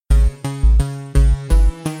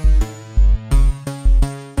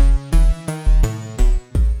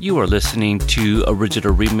You are listening to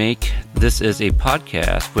Original Remake. This is a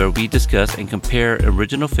podcast where we discuss and compare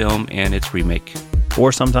original film and its remake.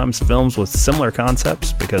 Or sometimes films with similar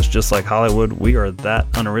concepts, because just like Hollywood, we are that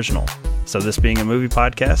unoriginal. So this being a movie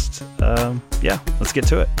podcast, let's get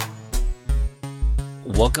to it.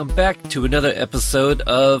 Welcome back to another episode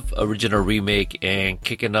of Original Remake, and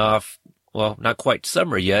kicking off, well, not quite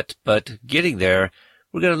summer yet, but getting there.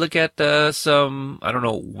 We're going to look at some,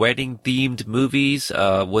 wedding-themed movies.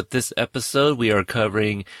 With this episode, we are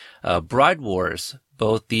covering Bride Wars,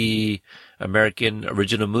 both the American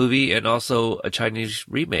original movie and also a Chinese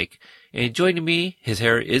remake. And joining me, his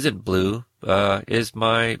hair isn't blue, is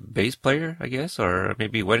my bass player, I guess, or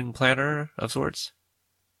maybe wedding planner of sorts.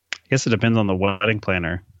 I guess it depends on the wedding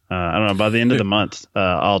planner. I don't know. By the end of the month,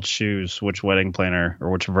 I'll choose which wedding planner or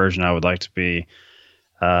which version I would like to be.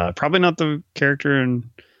 Probably not the character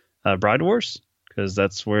in Bride Wars, because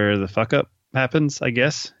that's where the fuck up happens, I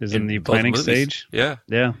guess, is in the planning stage. Yeah.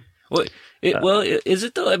 Yeah. Well, is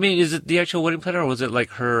it though? I mean, is it the actual wedding planner, or was it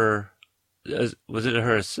like her? Was it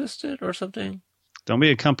her assistant or something? Don't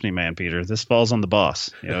be a company man, Peter. This falls on the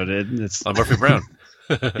boss. You know, it's on Murphy Brown.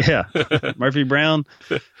 Yeah, Murphy Brown.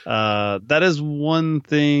 That is one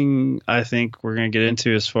thing I think we're going to get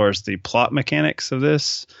into as far as the plot mechanics of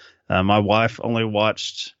this. My wife only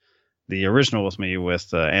watched the original with me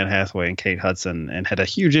with Anne Hathaway and Kate Hudson, and had a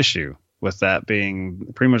huge issue with that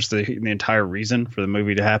being pretty much the entire reason for the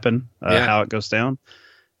movie to happen, how it goes down.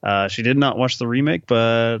 She did not watch the remake,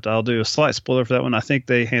 but I'll do a slight spoiler for that one. I think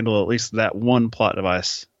they handle at least that one plot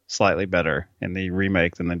device slightly better in the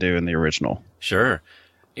remake than they do in the original. Sure.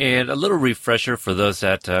 And a little refresher for those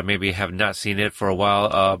that maybe have not seen it for a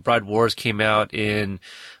while. Bride Wars came out in,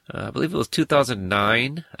 I believe it was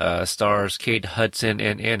 2009. Stars Kate Hudson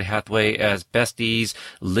and Anne Hathaway as besties,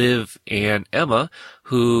 Liv and Emma,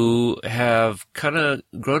 who have kind of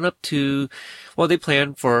grown up to, well, they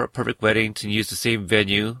plan for a perfect wedding to use the same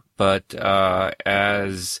venue, but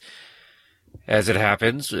as it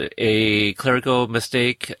happens, a clerical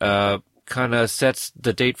mistake kind of sets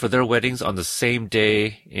the date for their weddings on the same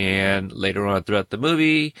day, and later on throughout the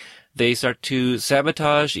movie, they start to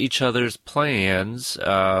sabotage each other's plans,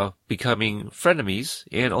 becoming frenemies,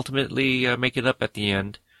 and ultimately making up at the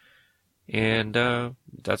end. And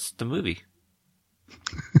that's the movie.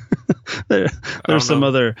 There's some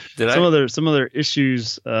other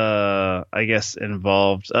issues, I guess,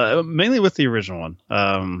 involved, mainly with the original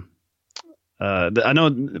one. I know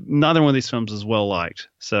neither one of these films is well liked,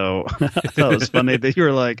 so I thought it was funny that you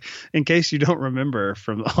were like, in case you don't remember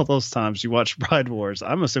from all those times you watched Bride Wars,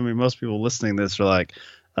 I'm assuming most people listening to this are like,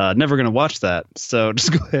 never going to watch that. So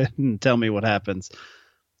just go ahead and tell me what happens.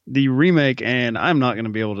 The remake, and I'm not going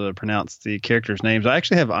to be able to pronounce the characters' names. I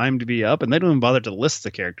actually have IMDb up, and they don't even bother to list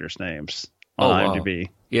the characters' names on IMDb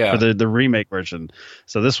for the remake version.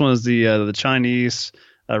 So this one is the Chinese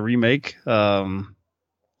remake.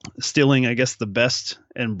 Stealing, I guess, the best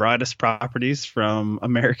and brightest properties from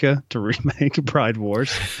America to remake Bride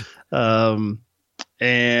Wars. And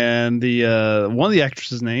the one of the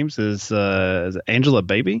actresses' names is Angela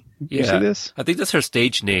Baby. You see this? I think that's her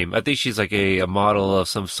stage name. I think she's like a model of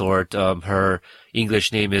some sort. Her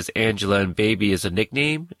English name is Angela, and Baby is a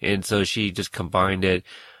nickname, and so she just combined it.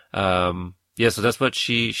 So that's what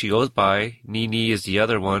she goes by. Nini is the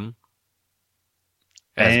other one.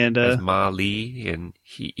 As Ma Li, and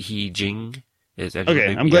He Jing is Angela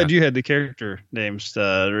Baby. I'm glad you had the character names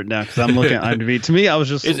written down, because I'm looking at IMDb. To me, I was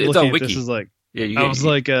just looking at this as like,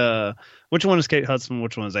 which one is Kate Hudson,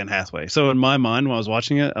 which one is Anne Hathaway? So in my mind, when I was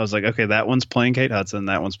watching it, I was like, okay, that one's playing Kate Hudson,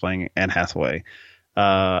 that one's playing Anne Hathaway.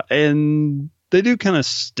 And they do kind of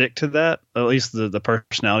stick to that, at least the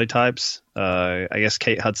personality types. I guess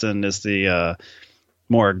Kate Hudson is the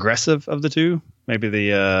more aggressive of the two. Maybe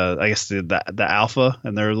the alpha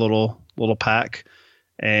and their little pack.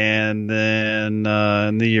 And then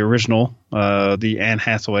in the original, the Anne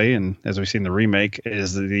Hathaway, and as we see in the remake,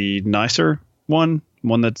 is the nicer one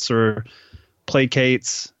that sort of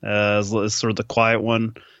placates, is sort of the quiet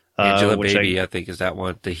one. Angela Baby, I think, is that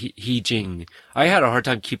one. The He Jing. I had a hard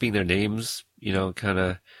time keeping their names, kind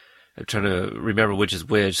of. I'm trying to remember which is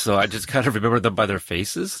which, so I just kind of remember them by their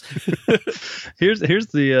faces. Here's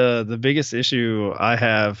the biggest issue I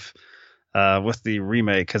have with the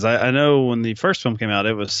remake, because I know when the first film came out,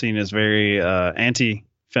 it was seen as very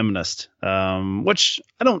anti-feminist, which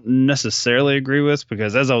I don't necessarily agree with,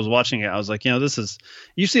 because as I was watching it, I was like,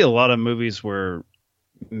 you see a lot of movies where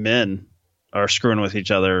men are screwing with each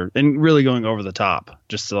other and really going over the top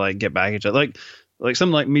just to like get back at each other, like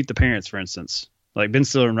something like Meet the Parents, for instance. Like Ben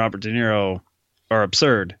Stiller and Robert De Niro are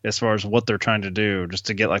absurd as far as what they're trying to do just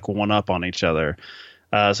to get like one up on each other.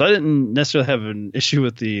 So I didn't necessarily have an issue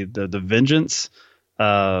with the vengeance.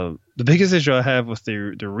 The biggest issue I have with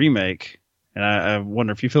the remake, and I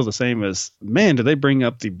wonder if you feel the same, is, man, do they bring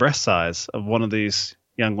up the breast size of one of these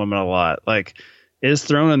young women a lot? Like, it is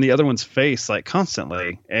thrown in the other one's face like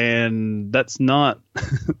constantly, and that's not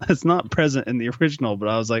that's not present in the original. But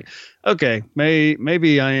I was like, okay,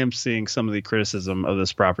 maybe I am seeing some of the criticism of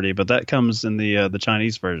this property, but that comes in the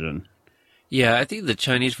Chinese version. Yeah, I think the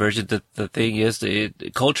Chinese version, the thing is,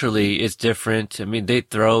 culturally it's different. I mean, they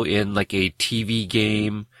throw in like a TV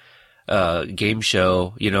game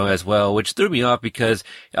show, as well, which threw me off because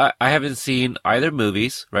I haven't seen either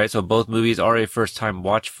movies, right? So both movies are a first time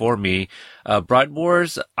watch for me. Bride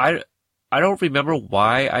Wars, I don't remember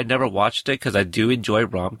why I never watched it, because I do enjoy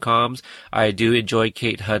rom-coms. I do enjoy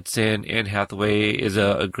Kate Hudson. Anne Hathaway is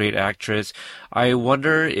a great actress. I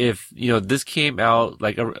wonder if, this came out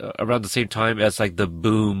like around the same time as like the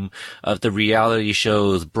boom of the reality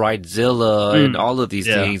shows, Bridezilla and all of these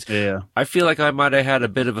things. Yeah. I feel like I might have had a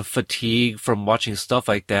bit of a fatigue from watching stuff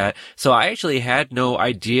like that. So I actually had no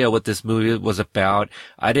idea what this movie was about.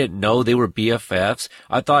 I didn't know they were BFFs.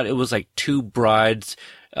 I thought it was like two brides,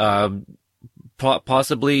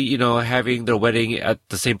 possibly, having their wedding at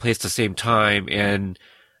the same place at the same time. And,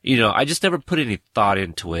 I just never put any thought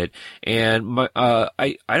into it. And I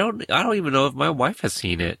don't even know if my wife has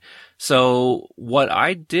seen it. So what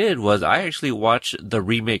I did was I actually watched the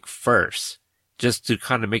remake first, just to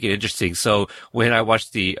kind of make it interesting. So when I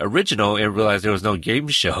watched the original and realized there was no game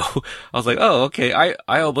show, I was like, oh, okay.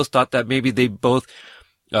 I almost thought that maybe they both,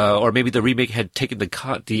 or maybe the remake had taken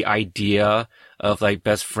the idea of like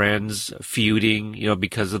best friends feuding,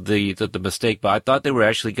 because of the mistake. But I thought they were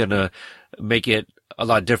actually gonna make it a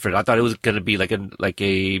lot different. I thought it was gonna be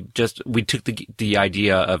we took the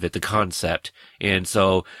idea of it, the concept. And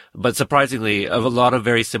so, but surprisingly, of a lot of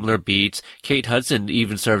very similar beats. Kate Hudson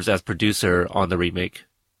even serves as producer on the remake.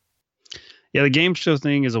 Yeah, the game show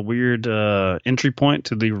thing is a weird entry point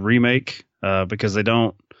to the remake, because they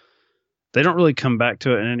don't really come back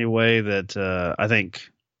to it in any way that I think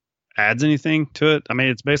adds anything to it. I mean,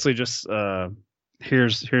 it's basically just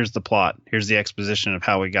here's the plot, here's the exposition of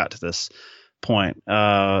how we got to this point.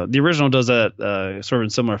 The original does that sort of in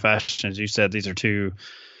similar fashion. As you said, these are two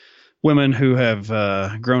women who have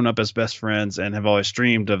grown up as best friends and have always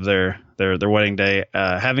dreamed of their wedding day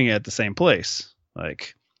having it at the same place.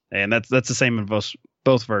 And that's the same in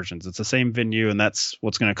both versions. It's the same venue, and that's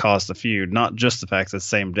what's going to cause the feud. Not just the fact that it's the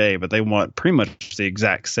same day, but they want pretty much the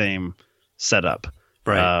exact same setup.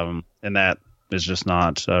 Right. And that is just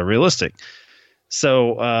not realistic.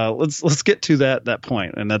 So let's get to that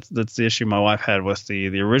point, and that's the issue my wife had with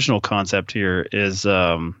the original concept here is,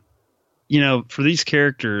 for these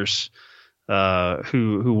characters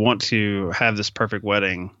who want to have this perfect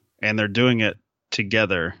wedding and they're doing it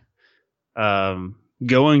together,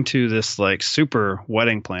 going to this like super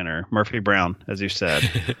wedding planner, Murphy Brown, as you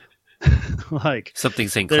said, like something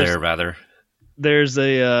St. Clair rather. There's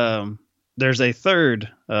a third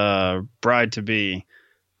bride to be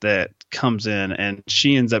that comes in, and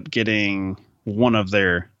she ends up getting one of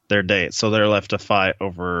their dates, so they're left to fight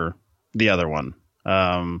over the other one.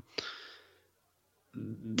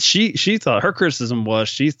 She thought, her criticism was,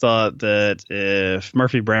 she thought that if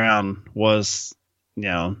Murphy Brown was,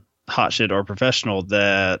 hot shit or professional,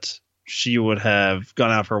 that she would have gone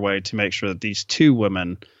out of her way to make sure that these two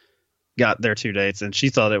women got their two dates, and she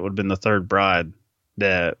thought it would have been the third bride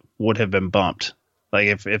that would have been bumped, like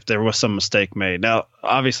if there was some mistake made. Now,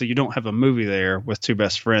 obviously, you don't have a movie there with two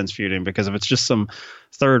best friends feuding, because if it's just some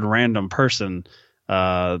third random person,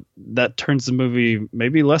 that turns the movie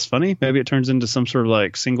maybe less funny. Maybe it turns into some sort of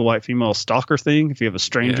like single white female stalker thing if you have a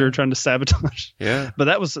stranger trying to sabotage. Yeah. But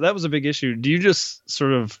that was a big issue. Do you just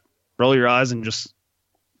sort of roll your eyes and just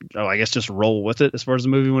roll with it as far as the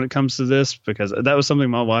movie when it comes to this? Because that was something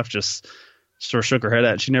my wife just sort of shook her head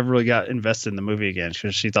at. She never really got invested in the movie again,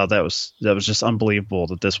 because she thought that was just unbelievable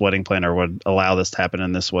that this wedding planner would allow this to happen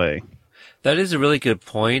in this way. That is a really good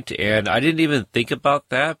point, and I didn't even think about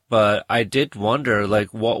that, but I did wonder, like,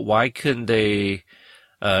 why couldn't they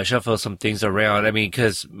shuffle some things around? I mean,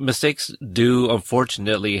 because mistakes do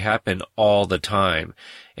unfortunately happen all the time.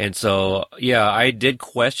 And so, yeah, I did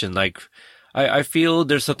question, like, I feel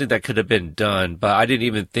there's something that could have been done, but I didn't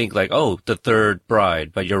even think like, oh, the third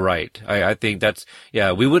bride. But you're right. I think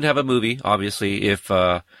we wouldn't have a movie, obviously, if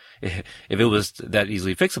it was that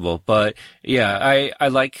easily fixable. But yeah, I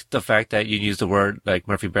like the fact that you use the word like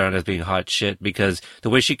Murphy Brown as being hot shit, because the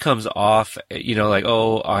way she comes off, like,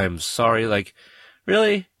 oh, I'm sorry. Like,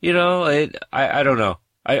 really? I don't know.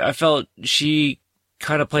 I felt she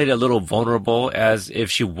kind of played a little vulnerable, as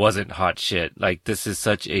if she wasn't hot shit. Like, this is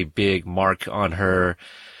such a big mark on her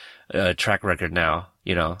track record now,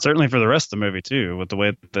 you know. Certainly for the rest of the movie too, with the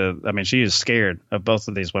way she is scared of both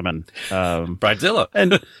of these women. Bridezilla.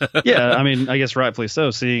 And yeah, I mean, I guess rightfully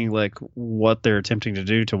so, seeing like what they're attempting to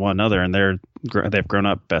do to one another, and they've grown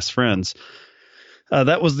up best friends.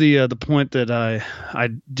 That was the point that I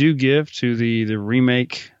do give to the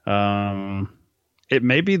remake. It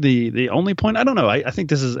may be the only point. I don't know. I think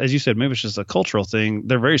this is, as you said, maybe it's just a cultural thing.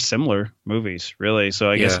 They're very similar movies, really. So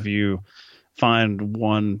I guess if you find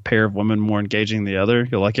one pair of women more engaging than the other,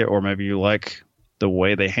 you'll like it. Or maybe you like the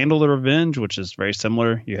way they handle the revenge, which is very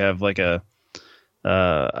similar. You have like I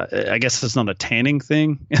guess it's not a tanning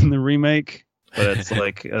thing in the remake, but it's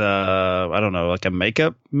like, I don't know, like a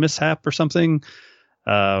makeup mishap or something.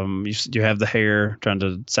 You have the hair, trying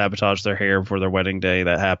to sabotage their hair before their wedding day.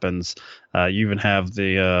 That happens. You even have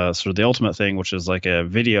the sort of the ultimate thing, which is like a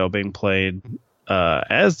video being played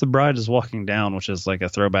as the bride is walking down, which is like a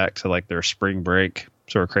throwback to like their spring break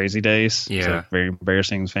sort of crazy days. Yeah, so very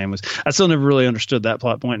embarrassing families. I still never really understood that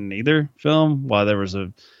plot point in either film, why there was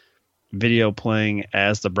a video playing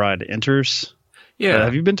as the bride enters. Yeah,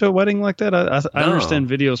 have you been to a wedding like that? I understand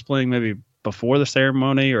videos playing maybe before the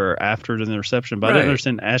ceremony or after the reception, but I don't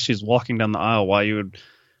understand as she's walking down the aisle why you would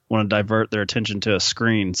want to divert their attention to a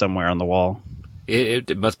screen somewhere on the wall.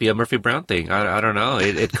 It must be a Murphy Brown thing. I don't know.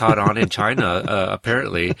 It caught on in China,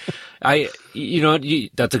 apparently.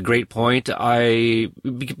 That's a great point.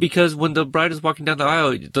 Because when the bride is walking down the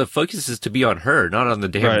aisle, the focus is to be on her, not on the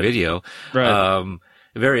damn video. Right.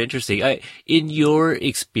 Very interesting. In your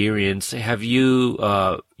experience, have you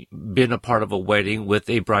been a part of a wedding with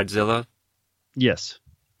a bridezilla? Yes.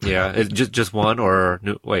 Yeah, just one, or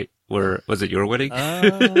wait, was it your wedding?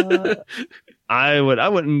 I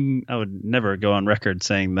would never go on record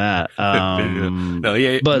saying that. No,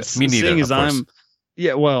 yeah, but me neither. Seeing as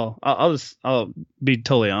I'll be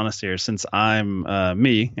totally honest here, since I'm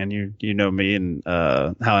me, and you know me and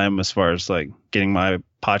how I am as far as like getting my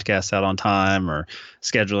podcast out on time or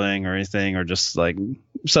scheduling or anything, or just like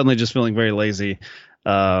suddenly just feeling very lazy.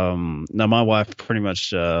 No, my wife pretty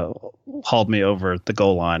much hauled me over the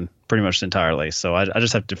goal line pretty much entirely. So I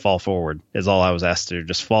just have to fall forward is all I was asked to do,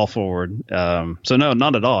 just fall forward. So no,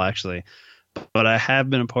 not at all actually, but I have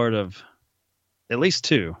been a part of at least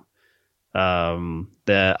two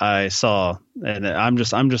that I saw, and I'm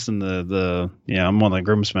just in the I'm one of the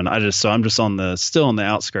groomsmen. I'm just still on the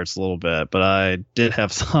outskirts a little bit, but I did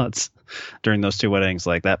have thoughts during those two weddings,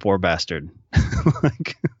 like that poor bastard.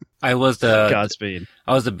 Like, I was the Godspeed.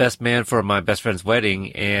 I was the best man for my best friend's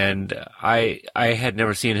wedding, and I had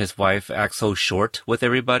never seen his wife act so short with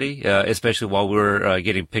everybody, especially while we were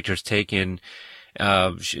getting pictures taken.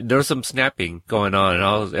 There was some snapping going on, and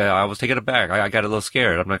I was taken aback. I got a little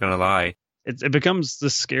scared. I'm not gonna lie. It becomes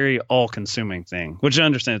this scary, all-consuming thing, which I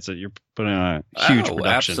understand that you're putting on a huge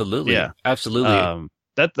production. Absolutely, yeah, absolutely.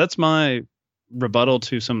 That's my rebuttal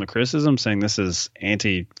to some of the criticism, saying this is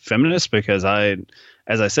anti-feminist, because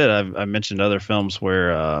as I said, I've mentioned other films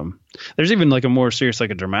where there's even like a more serious, like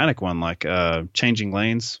a dramatic one, like Changing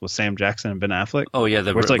Lanes with Sam Jackson and Ben Affleck. Oh yeah,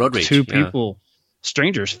 where it's like road rage. Two people,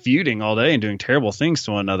 strangers, feuding all day and doing terrible things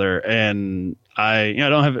to one another, and I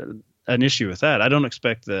don't have an issue with that. I don't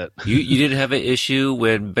expect that. You didn't have an issue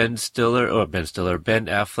when Ben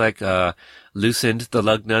Affleck loosened the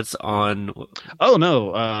lug nuts on. Oh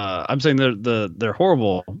no, I'm saying they're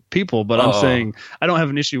horrible people, but I'm saying I don't have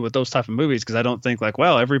an issue with those type of movies, because I don't think like,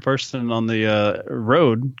 wow, every person on the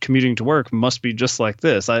road commuting to work must be just like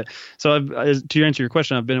this. To answer your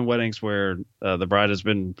question, I've been in weddings where the bride has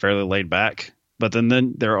been fairly laid back, but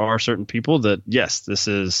then there are certain people that, yes, this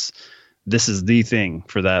is the thing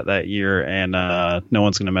for that year, and no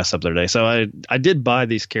one's going to mess up their day. So I did buy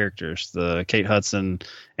these characters, the Kate Hudson,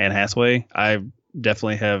 Anne Hathaway. I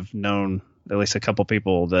definitely have known at least a couple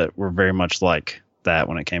people that were very much like that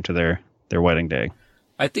when it came to their wedding day.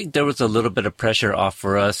 I think there was a little bit of pressure off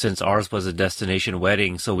for us, since ours was a destination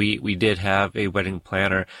wedding. So we did have a wedding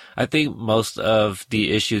planner. I think most of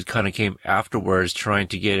the issues kind of came afterwards, trying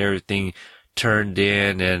to get everything turned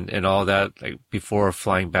in and all that, like before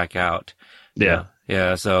flying back out. Yeah.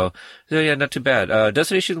 Yeah. So yeah, not too bad.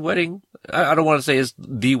 Destination wedding, I don't want to say is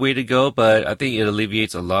the way to go, but I think it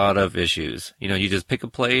alleviates a lot of issues. You just pick a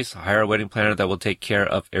place, hire a wedding planner that will take care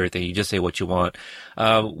of everything. You just say what you want.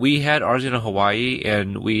 We had ours in Hawaii,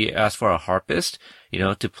 and we asked for a harpist,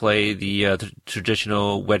 to play the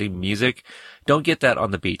traditional wedding music. Don't get that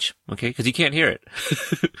on the beach, okay? Because you can't hear it.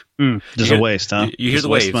 Just a waste, huh? You hear just the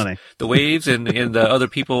waves, money. The waves, and the other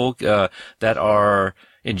people that are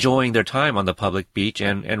enjoying their time on the public beach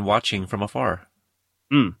and watching from afar.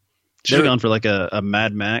 Should have gone for like a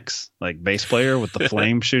Mad Max like bass player with the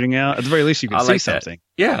flame shooting out. At the very least, you could see something.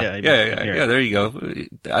 Yeah. There you go.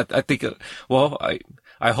 I think. Well,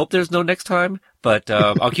 I hope there's no next time, but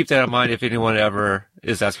I'll keep that in mind if anyone ever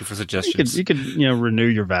is asking for suggestions. You could renew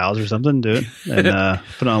your vows or something, do it, and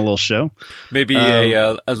put on a little show. Maybe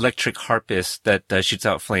a electric harpist that shoots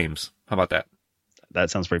out flames. How about that? That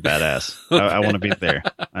sounds pretty badass. I want to be there.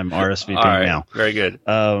 I'm RSVPing now. Very good.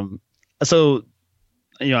 So,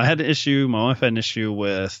 I had an issue. My wife had an issue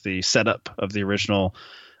with the setup of the original.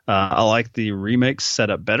 I like the remake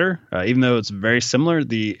setup better, even though it's very similar.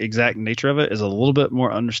 The exact nature of it is a little bit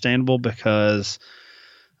more understandable because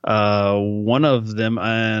one of them,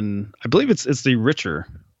 and I believe it's the richer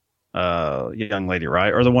young lady,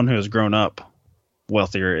 right, or the one who has grown up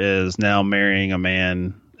wealthier, is now marrying a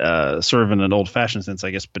man. Sort of in an old-fashioned sense, I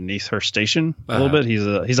guess, beneath her station a little bit.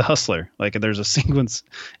 He's a hustler. Like there's a sequence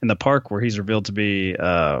in the park where he's revealed to be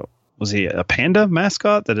was he a panda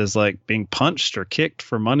mascot that is like being punched or kicked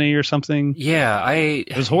for money or something? Yeah,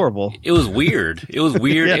 it was horrible. It was weird. It was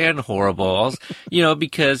weird and horrible.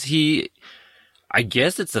 Because I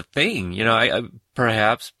guess it's a thing.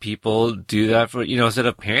 Perhaps people do that for instead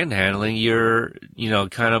of panhandling, you're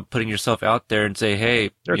kind of putting yourself out there and say, hey,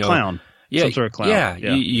 they're a clown. Yeah, some sort of clown. Yeah.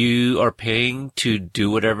 You are paying to do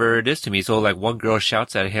whatever it is to me. So like one girl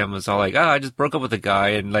shouts at him, it's all like, I just broke up with a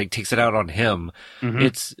guy, and like takes it out on him. Mm-hmm.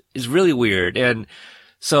 It's really weird. And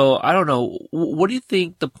so I don't know. What do you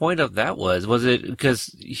think the point of that was? Was it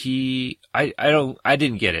because I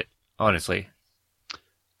didn't get it, honestly.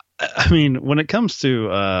 I mean, when it comes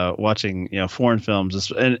to watching, foreign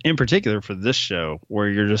films, and in particular for this show, where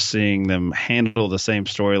you're just seeing them handle the same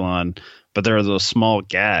storyline, but there are those small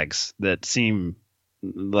gags that seem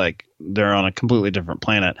like they're on a completely different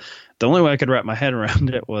planet. The only way I could wrap my head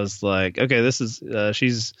around it was like, okay, this is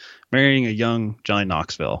she's marrying a young Johnny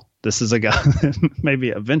Knoxville. This is a guy that maybe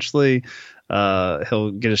eventually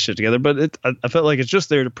he'll get his shit together. But I felt like it's just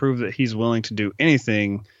there to prove that he's willing to do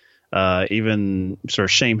anything. Even sort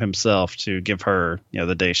of shame himself to give her,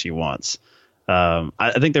 the day she wants.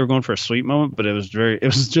 I think they were going for a sweet moment, but it was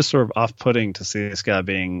just sort of off-putting to see this guy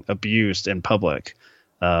being abused in public.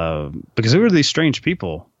 Because who are these strange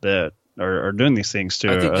people that are doing these things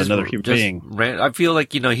to another human being? I feel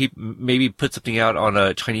like, he maybe put something out on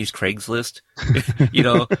a Chinese Craigslist,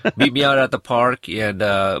 meet me out at the park, and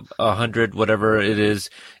 100, whatever it is.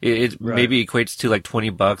 It right. Maybe equates to like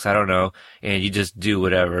 $20. I don't know. And you just do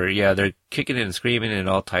whatever. Yeah. They're kicking and screaming and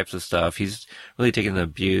all types of stuff. He's really taking the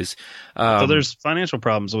abuse. So there's financial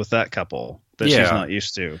problems with that couple that she's not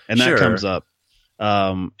used to. And that comes up.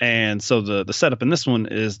 And so the setup in this one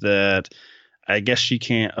is that I guess she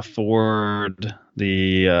can't afford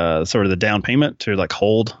the sort of the down payment to like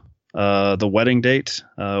hold the wedding date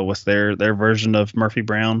with their version of Murphy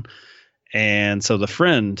Brown. And so the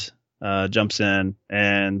friend jumps in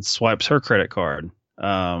and swipes her credit card.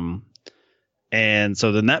 And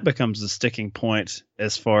so then that becomes the sticking point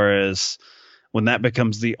as far as when that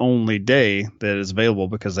becomes the only day that is available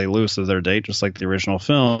because they lose to their date, just like the original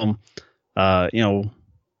film. One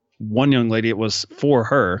young lady, it was for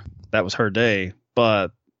her. That was her day,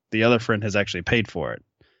 but the other friend has actually paid for it.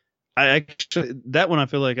 That one, I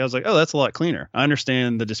feel like I was like, oh, that's a lot cleaner. I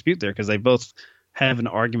understand the dispute there because they both have an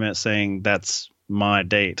argument saying that's my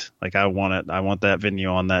date. Like I want it. I want that venue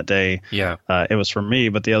on that day. Yeah. It was for me,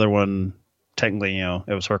 but the other one, technically,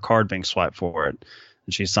 it was her card being swiped for it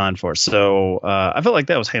and she signed for it. So I felt like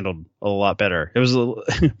that was handled a lot better. It was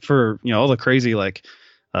for, all the crazy, like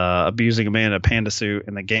abusing a man in a panda suit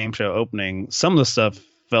in the game show opening. Some of the stuff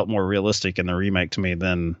felt more realistic in the remake to me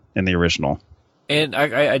than in the original. And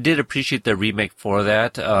I did appreciate the remake for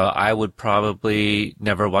that. I would probably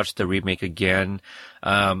never watch the remake again.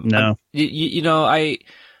 No.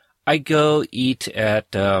 I go eat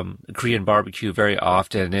at Korean barbecue very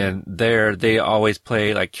often, and there they always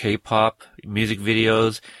play like K-pop music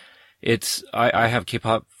videos. I have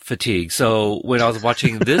K-pop fatigue. So when I was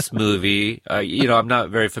watching this movie, I'm not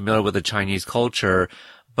very familiar with the Chinese culture,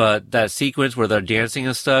 but that sequence where they're dancing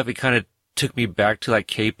and stuff, it kind of took me back to like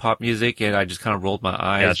K-pop music, and I just kind of rolled my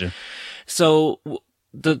eyes. Gotcha. So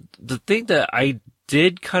the thing that I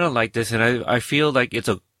did kind of like this, and I feel like it's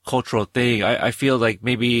a cultural thing. I feel like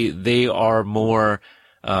maybe they are more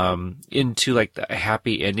into like the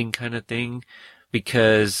happy ending kind of thing,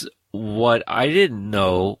 because what I didn't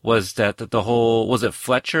know was that the whole, was it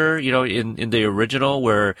Fletcher, in the original,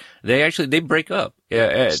 where they break up.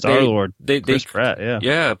 Star-Lord, Chris Pratt, yeah.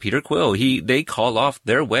 Yeah, Peter Quill. They call off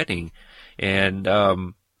their wedding. And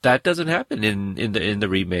that doesn't happen in the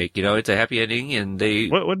remake. It's a happy ending, and they.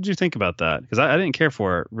 What did you think about that? Because I didn't care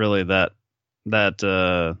for it really that that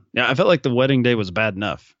I felt like the wedding day was bad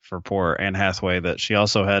enough for poor Anne Hathaway that she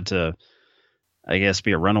also had to, I guess,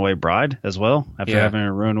 be a runaway bride as well after having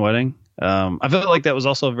a ruined wedding. I felt like that was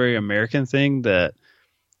also a very American thing that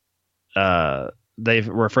they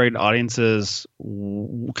were afraid audiences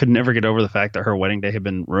could never get over the fact that her wedding day had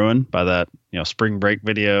been ruined by that, spring break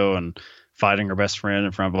video and fighting her best friend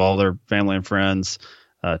in front of all their family and friends,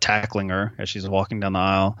 tackling her as she's walking down the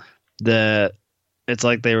aisle. That it's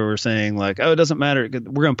like they were saying, like, oh, it doesn't matter.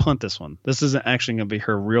 We're going to punt this one. This isn't actually going to be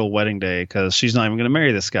her real wedding day because she's not even going to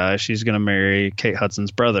marry this guy. She's going to marry Kate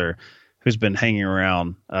Hudson's brother, who's been hanging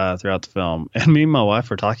around throughout the film. And me and my wife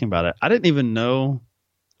were talking about it. I didn't even know.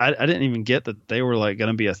 I didn't even get that they were like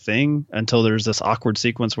going to be a thing until there's this awkward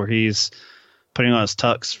sequence where he's putting on his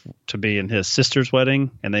tux to be in his sister's wedding,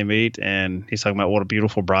 and they meet, and he's talking about what a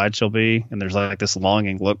beautiful bride she'll be. And there's like this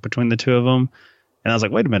longing look between the two of them. And I was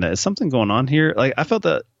like, wait a minute, is something going on here? Like, I felt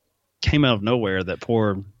that came out of nowhere that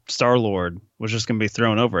poor Star-Lord was just going to be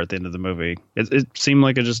thrown over at the end of the movie. It seemed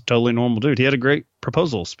like a just totally normal dude. He had a great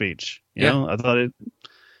proposal speech. You know, I thought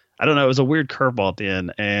I don't know, it was a weird curveball at the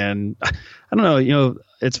end. And I don't know,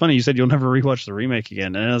 it's funny, you said you'll never rewatch the remake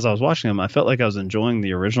again. And as I was watching them, I felt like I was enjoying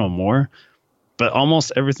the original more. But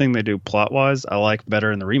almost everything they do plot-wise, I like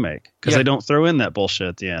better in the remake. Because they don't throw in that bullshit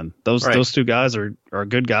at the end. Those two guys are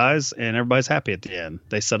good guys, and everybody's happy at the end.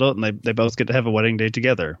 They settle it, and they both get to have a wedding day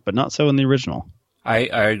together. But not so in the original. I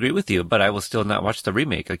agree with you, but I will still not watch the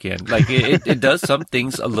remake again. Like, it does some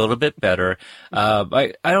things a little bit better.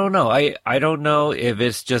 I don't know. I don't know if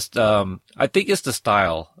it's just, I think it's the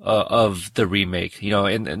style of the remake,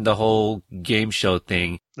 and the whole game show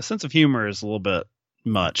thing. The sense of humor is a little bit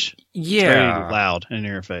much. Yeah. It's very loud in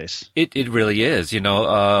your face. It really is,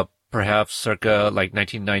 perhaps circa like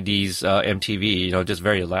 1990s, MTV, just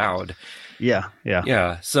very loud. Yeah.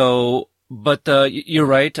 Yeah. So, but, you're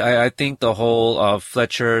right. I think the whole,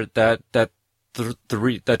 Fletcher, that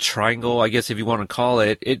triangle, I guess if you want to call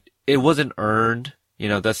it, it wasn't earned.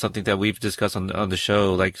 That's something that we've discussed on the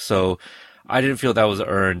show. Like, so I didn't feel that was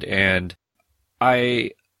earned. And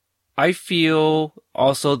I feel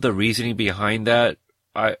also the reasoning behind that,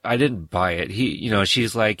 I didn't buy it.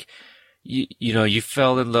 She's like, you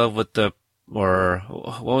fell in love with or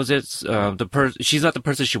what was it? She's not the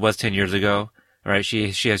person she was 10 years ago, right?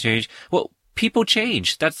 She has changed. Well, people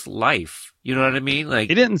change. That's life. You know what I mean? Like,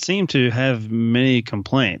 he didn't seem to have many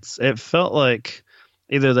complaints. It felt like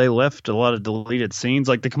either they left a lot of deleted scenes.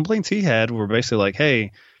 Like, the complaints he had were basically like,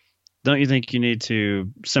 hey, don't you think you need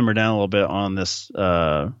to simmer down a little bit on this,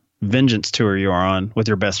 vengeance tour you're on with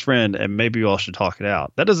your best friend, and maybe you all should talk it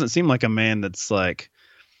out. That doesn't seem like a man that's like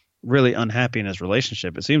really unhappy in his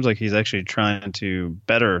relationship. It seems like he's actually trying to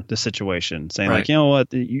better the situation, saying like, you know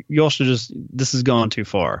what, you all should this has gone too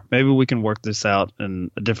far. Maybe we can work this out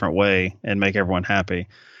in a different way and make everyone happy.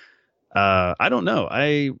 I don't know.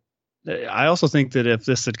 I also think that if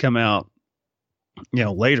this had come out,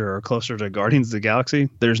 later or closer to Guardians of the Galaxy,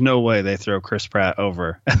 there's no way they throw Chris Pratt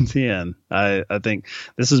over at the end. I think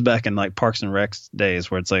this is back in like Parks and Rec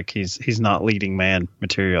days where it's like he's not leading man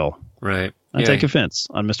material. Right. I take offense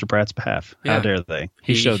on Mr. Pratt's behalf. How dare they?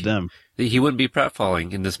 He showed them. He wouldn't be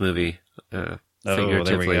pratfalling in this movie. Oh,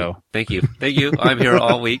 there we go. Thank you. I'm here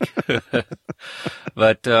all week.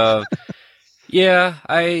 But, yeah,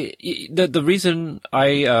 the reason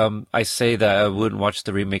I say that I wouldn't watch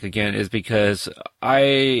the remake again is because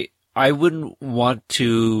I wouldn't want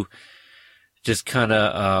to just kind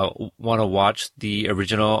of want to watch the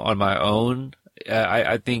original on my own.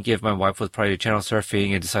 I think if my wife was probably channel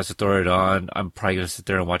surfing and decides to throw it on, I'm probably going to sit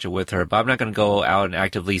there and watch it with her. But I'm not going to go out and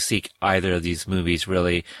actively seek either of these movies,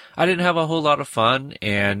 really. I didn't have a whole lot of fun,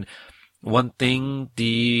 and one thing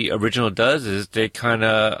the original does is they kind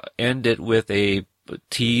of end it with a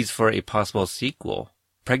tease for a possible sequel.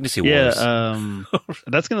 Pregnancy Wars. Yeah,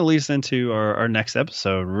 that's going to lead us into our next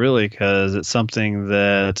episode, really, because it's something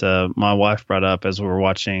that my wife brought up as we were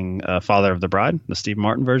watching Father of the Bride, the Steve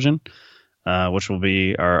Martin version, which will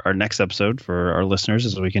be our next episode for our listeners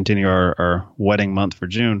as we continue our wedding month for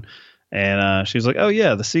June. And she was like, oh,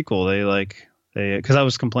 yeah, the sequel. Because I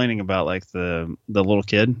was complaining about like the little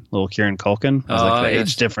kid, little Kieran Culkin. I was like, the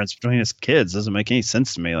age difference between his kids doesn't make any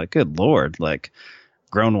sense to me. Like, good Lord, like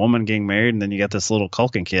grown woman getting married, and then you got this little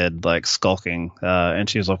Culkin kid like skulking. And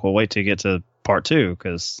she was like, well, wait till you get to part 2,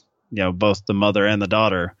 because both the mother and the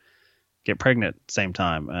daughter get pregnant at the same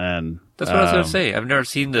time. And that's what I was going to say. I've never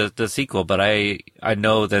seen the sequel, but I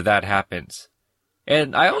know that happens.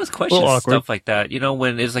 And I always question stuff like that.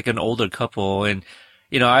 When it's like an older couple and.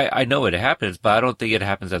 I know it happens, but I don't think it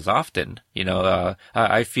happens as often.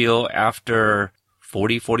 I feel after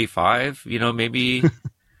 40, 45, maybe,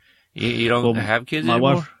 You don't have kids my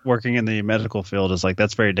anymore? My wife working in the medical field is like,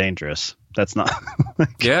 that's very dangerous. That's not.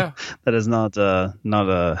 Yeah. That is not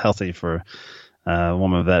healthy for a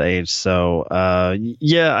woman of that age. So,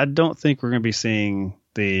 yeah, I don't think we're going to be seeing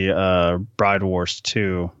the Bride Wars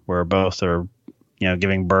 2, where both are,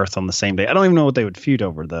 giving birth on the same day. I don't even know what they would feud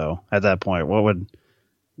over, though, at that point. What would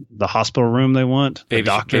the hospital room they want?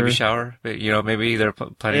 Baby shower? Maybe they're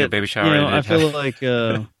planning a baby shower. I feel like,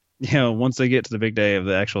 once they get to the big day of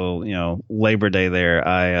the actual, Labor Day there,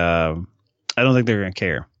 I don't think they're going to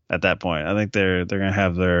care at that point. I think they're going to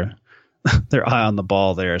have their eye on the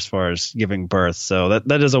ball there as far as giving birth. So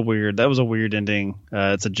that was a weird ending.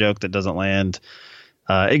 It's a joke that doesn't land.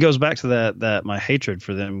 It goes back to that my hatred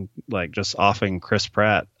for them, like, just offing Chris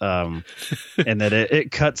Pratt, and that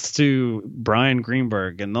it cuts to Brian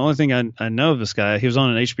Greenberg. And the only thing I know of this guy, he was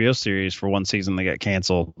on an HBO series for one season that got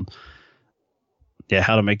canceled. Yeah,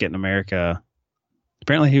 How to Make It in America.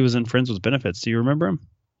 Apparently he was in Friends with Benefits. Do you remember him?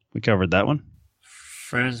 We covered that one.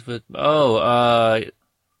 Friends with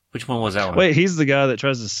which one was that one? Wait, he's the guy that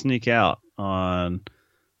tries to sneak out on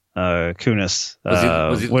Kunis.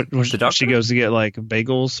 Was he the doctor? She goes to get like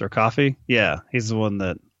bagels or coffee. Yeah, he's the one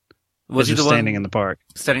that was he the standing one in the park.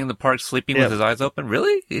 Standing in the park, sleeping with his eyes open.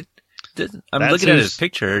 Really? I'm looking at his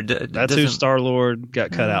picture. That's who Star-Lord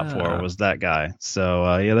got cut out for. Was that guy? So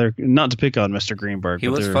they're not to pick on Mr. Greenberg. He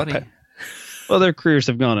was funny. Well, their careers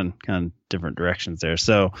have gone in kind of different directions there.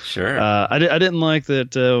 So sure. I didn't like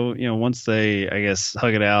that. Once they, I guess,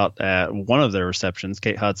 hug it out at one of their receptions,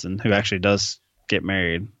 Kate Hudson, who actually does get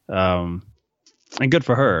married. And good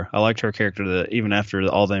for her. I liked her character, that even after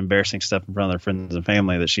all the embarrassing stuff in front of their friends and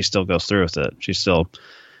family, that she still goes through with it. She still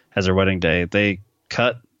has her wedding day. They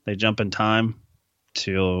jump in time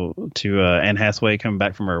to Anne Hathaway coming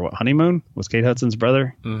back from her honeymoon with Kate Hudson's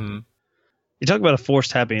brother. Mm-hmm. You talk about a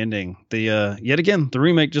forced happy ending. The yet again, the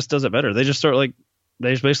remake just does it better. They just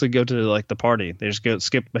basically go to like the party. They just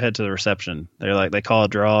skip ahead to the reception. They call a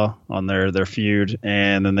draw on their feud,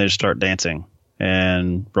 and then they just start dancing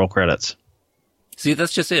and roll credits. See,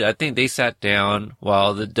 that's just it. I think they sat down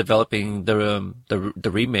while developing the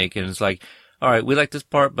remake, and it's like, all right, we like this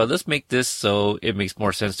part, but let's make this so it makes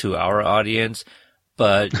more sense to our audience.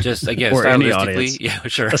 But just, again, stylistically, yeah,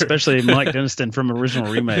 sure. Especially Mike Deniston from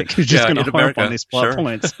original remake, who's just going to harp on these plot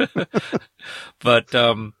points. But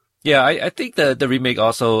I think the remake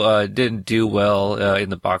also didn't do well in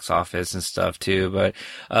the box office and stuff too. But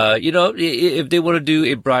if they want to do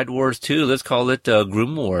a Bride Wars 2, let's call it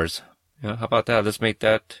Groom Wars. How about that? Let's make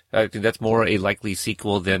that. I think that's more a likely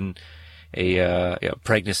sequel than a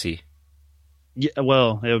pregnancy. Yeah,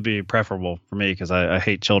 well, it would be preferable for me because I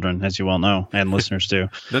hate children, as you well know, and listeners do.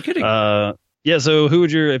 No kidding. Yeah. So, who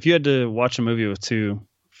would if you had to watch a movie with two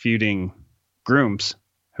feuding grooms,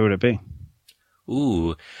 who would it be?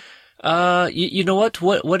 Ooh, you know what?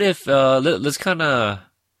 What if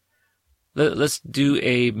let's do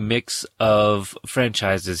a mix of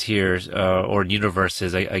franchises here, or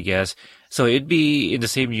universes, I guess. So it'd be in the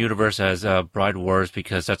same universe as Bride Wars,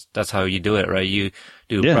 because that's how you do it, right? You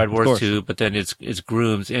do Bride Wars 2, but then it's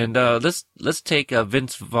Grooms. And let's take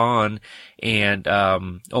Vince Vaughn and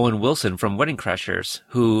Owen Wilson from Wedding Crashers,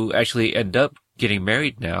 who actually end up getting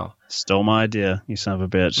married now. Stole my idea, you son of a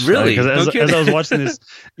bitch. Really? As I was watching this,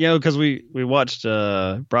 because we watched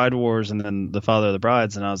Bride Wars and then The Father of the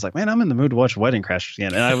Brides, and I was like, man, I'm in the mood to watch Wedding Crashers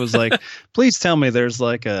again. And I was like, please tell me there's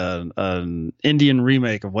like an Indian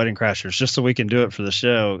remake of Wedding Crashers just so we can do it for the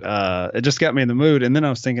show. It just got me in the mood. And then I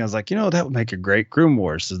was thinking, I was like, that would make a great Groom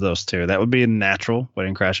Wars, is those two. That would be a natural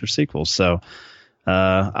Wedding Crashers sequel. So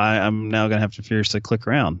I'm now going to have to furiously click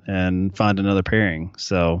around and find another pairing.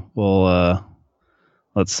 So we'll...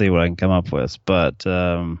 let's see what I can come up with. But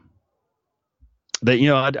I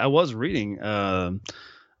was reading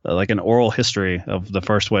like an oral history of the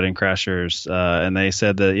first Wedding Crashers, and they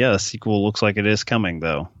said that a sequel looks like it is coming,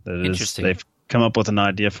 though. That Interesting. They've come up with an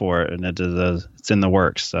idea for it, and it's in the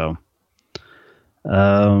works. So,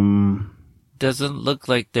 doesn't look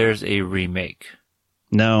like there's a remake.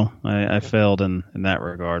 No, I failed in that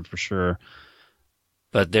regard for sure.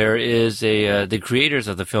 But there is the creators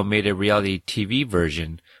of the film made a reality TV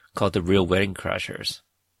version called The Real Wedding Crashers.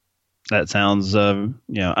 That sounds, I don't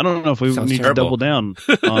know if we need to double down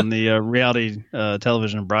on the reality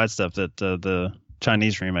television bride stuff that the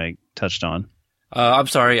Chinese remake touched on. I'm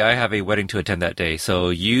sorry, I have a wedding to attend that day, so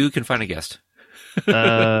you can find a guest.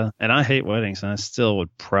 And I hate weddings, and I still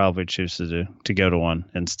would probably choose to go to one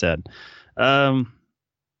instead. You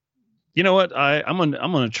know what? I'm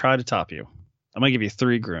gonna try to top you. I'm going to give you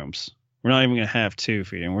 3 grooms. We're not even going to have 2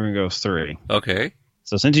 feeding. We're going to go 3. Okay.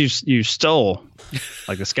 So since you stole,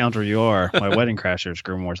 like the scoundrel you are, my Wedding Crashers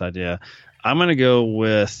Grimoires idea, I'm going to go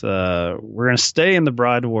with we're going to stay in the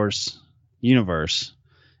Bride Wars universe,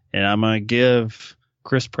 and I'm going to give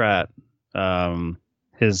Chris Pratt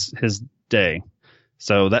his day.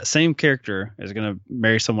 So that same character is going to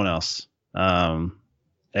marry someone else,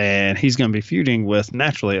 and he's going to be feuding with,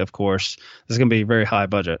 naturally, of course, this is going to be very high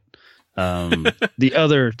budget. The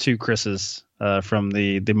other two Chris's from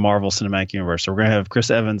the Marvel Cinematic Universe. So we're going to have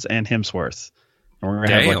Chris Evans and Hemsworth, and we're going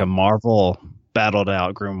to have like a Marvel battled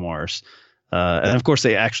out Grimoires. And of course,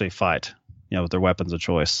 they actually fight, with their weapons of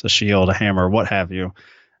choice, a shield, a hammer, what have you.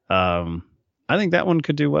 I think that one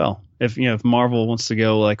could do well. If Marvel wants to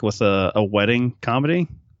go like with a wedding comedy,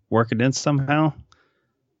 work it in somehow.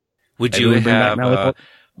 Would you have?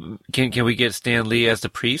 Can we get Stan Lee as the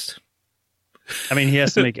priest? I mean, he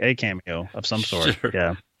has to make a cameo of some sort. Sure.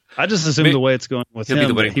 Yeah, I just assume the way it's going with him, be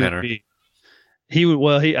the wedding planner.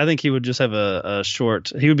 I think he would just have a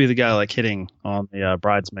short. He would be the guy like hitting on the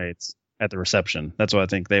bridesmaids at the reception. That's what I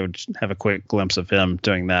think. They would have a quick glimpse of him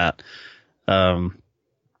doing that.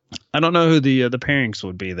 I don't know who the pairings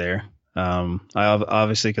would be there. I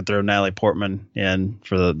obviously could throw Natalie Portman in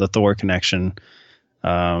for the Thor connection.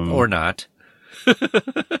 Or not.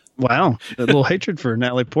 Wow. A little hatred for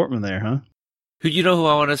Natalie Portman there, huh? Who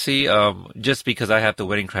I want to see? Just because I have the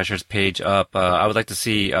Wedding Crashers page up, I would like to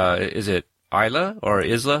see, is it Isla or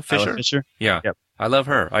Isla Fisher? Isla Fisher? Yeah. Yep. I love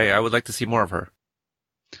her. I would like to see more of her.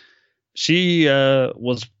 She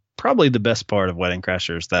was probably the best part of Wedding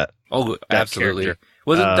Crashers. That absolutely. Character.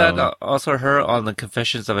 Wasn't that also her on the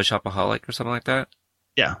Confessions of a Shopaholic or something like that?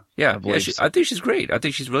 Yeah. Yeah. I think she's great. I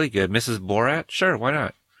think she's really good. Mrs. Borat? Sure, why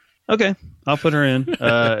not? Okay, I'll put her in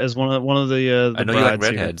as one of the I know you like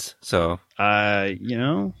redheads, so I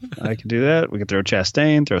can do that. We could throw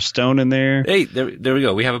Chastain, throw Stone in there. Hey, there we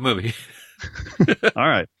go. We have a movie. All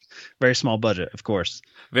right, very small budget, of course.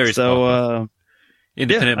 Very small.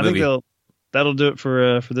 Independent movie. I think that'll do it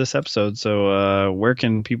for this episode. So where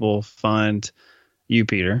can people find you,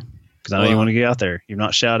 Peter? Because I know you want to get out there. You've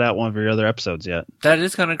not shouted out one of your other episodes yet. That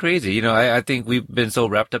is kind of crazy. I think we've been so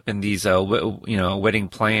wrapped up in these, wedding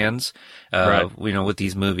plans, right. With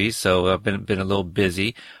these movies. So I've been a little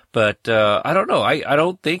busy. But I don't know. I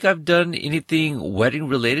don't think I've done anything wedding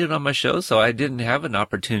related on my show, so I didn't have an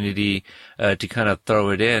opportunity to kind of throw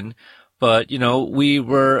it in. But, we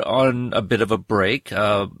were on a bit of a break.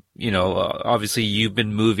 Obviously you've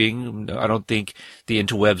been moving. I don't think the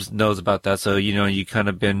interwebs knows about that. So, you kind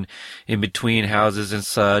of been in between houses and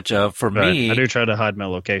such. For right. me, I do try to hide my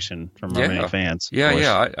location from my many fans.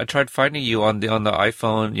 Yeah. I tried finding you on the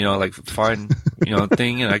iPhone, find,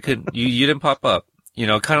 thing, and I couldn't, you didn't pop up.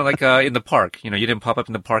 Kind of like in the park. You didn't pop up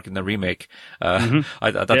in the park in the remake. I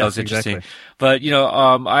thought that was interesting. Exactly. But,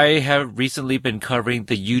 I have recently been covering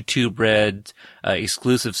the YouTube Red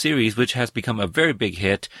exclusive series, which has become a very big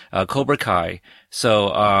hit, Cobra Kai.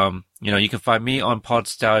 So, you can find me on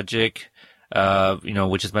Podstalgic,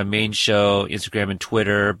 which is my main show, Instagram and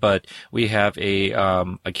Twitter, but we have a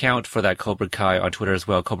account for that Cobra Kai on Twitter as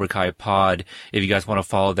well, Cobra Kai Pod. If you guys want to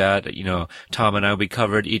follow that, Tom and I, we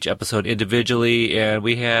covered each episode individually, and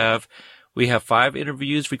we have 5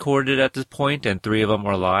 interviews recorded at this point, and 3 of them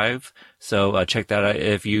are live. So check that out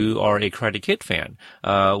if you are a Karate Kid fan,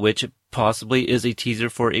 which possibly is a teaser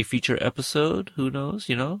for a future episode. Who knows,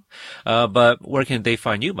 but where can they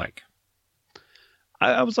find you, Mike?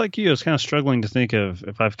 I was like you. I was kind of struggling to think of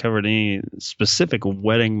if I've covered any specific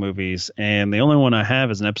wedding movies, and the only one I have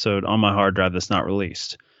is an episode on my hard drive that's not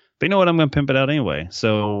released. But you know what? I'm going to pimp it out anyway.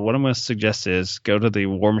 So what I'm going to suggest is go to the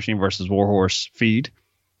War Machine versus Warhorse feed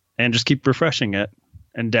and just keep refreshing it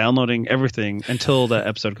and downloading everything until that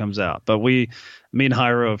episode comes out. But me and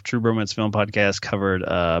Hyro of True Bromance Film Podcast covered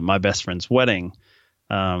my best friend's wedding,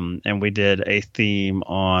 and we did a theme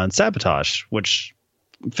on sabotage, which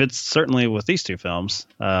fits certainly with these 2 films.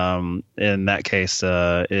 In that case,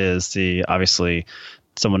 is obviously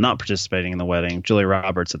someone not participating in the wedding, Julia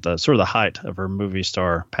Roberts, at the sort of the height of her movie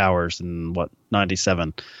star powers in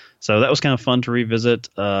 97. So that was kind of fun to revisit,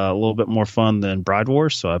 a little bit more fun than Bride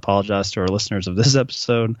Wars. So I apologize to our listeners of this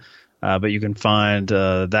episode, but you can find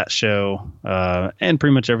that show and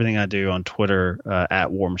pretty much everything I do on Twitter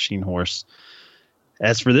at War Machine Horse.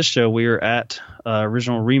 As for this show, we are at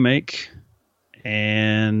Original Remake.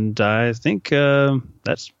 And I think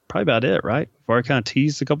that's probably about it, right? Before I kind of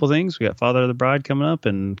teased a couple things, we got Father of the Bride coming up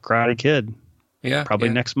and Karate Kid. Yeah. Probably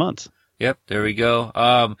next month. Yep. There we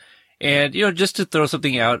go. And, just to throw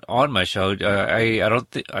something out on my show,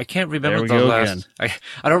 I can't remember the last, I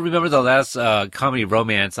don't remember the last, comedy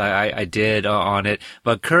romance I did on it,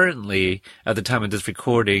 but currently, at the time of this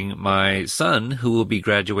recording, my son, who will be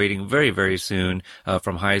graduating very, very soon,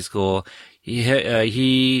 from high school,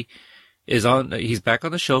 he's back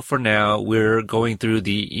on the show for now. We're going through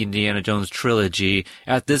the Indiana Jones trilogy.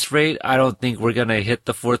 At this rate, I don't think we're going to hit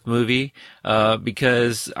the fourth movie,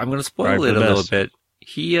 because I'm going to spoil it a little bit.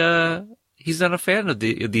 He's not a fan of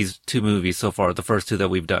these two movies so far, the first two that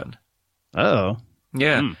we've done. Oh.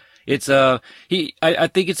 Yeah. It's, I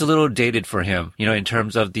think it's a little dated for him, in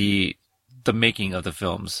terms of the making of the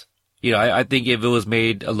films. I think if it was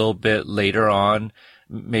made a little bit later on,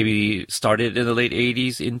 maybe started in the late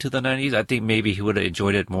 80s into the 90s, I think maybe he would have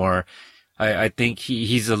enjoyed it more. I think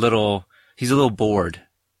he's a little bored.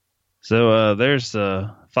 So, there's,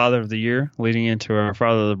 Father of the Year leading into our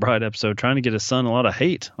Father of the Bride episode, trying to get his son a lot of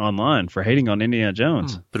hate online for hating on Indiana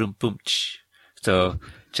Jones. So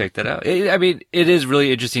check that out. It is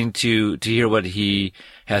really interesting to hear what he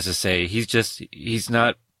has to say. He's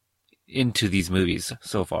not into these movies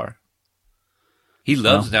so far. He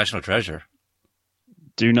loves National Treasure.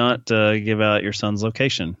 Do not give out your son's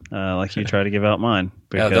location like you try to give out mine.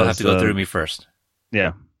 Because, they'll have to go through me first.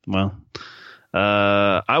 Yeah, well...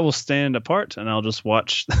 I will stand apart and I'll just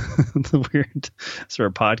watch the weird sort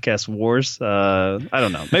of podcast wars. I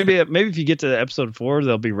don't know. Maybe if you get to episode 4,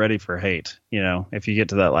 they'll be ready for hate. If you get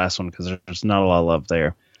to that last one, because there's not a lot of love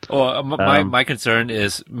there. Well, my concern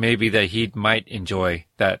is maybe that he might enjoy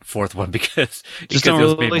that fourth one because it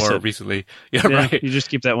was made more recently. Yeah, right. You just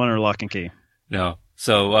keep that one under lock and key. No.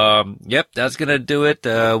 So, yep, that's gonna do it.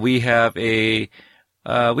 We have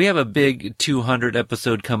a big 200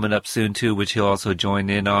 episode coming up soon too, which he'll also join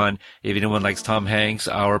in on. If anyone likes Tom Hanks,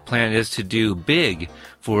 our plan is to do big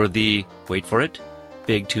for the, wait for it,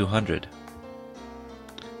 Big 200.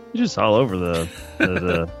 You're just all over the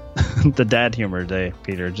the dad humor day,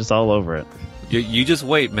 Peter. Just all over it. You just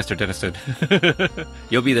wait, Mr. Denniston.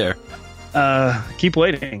 You'll be there. Keep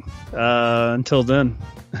waiting. Until then,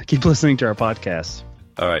 keep listening to our podcast.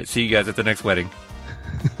 All right. See you guys at the next wedding.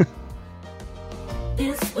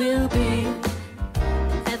 This will be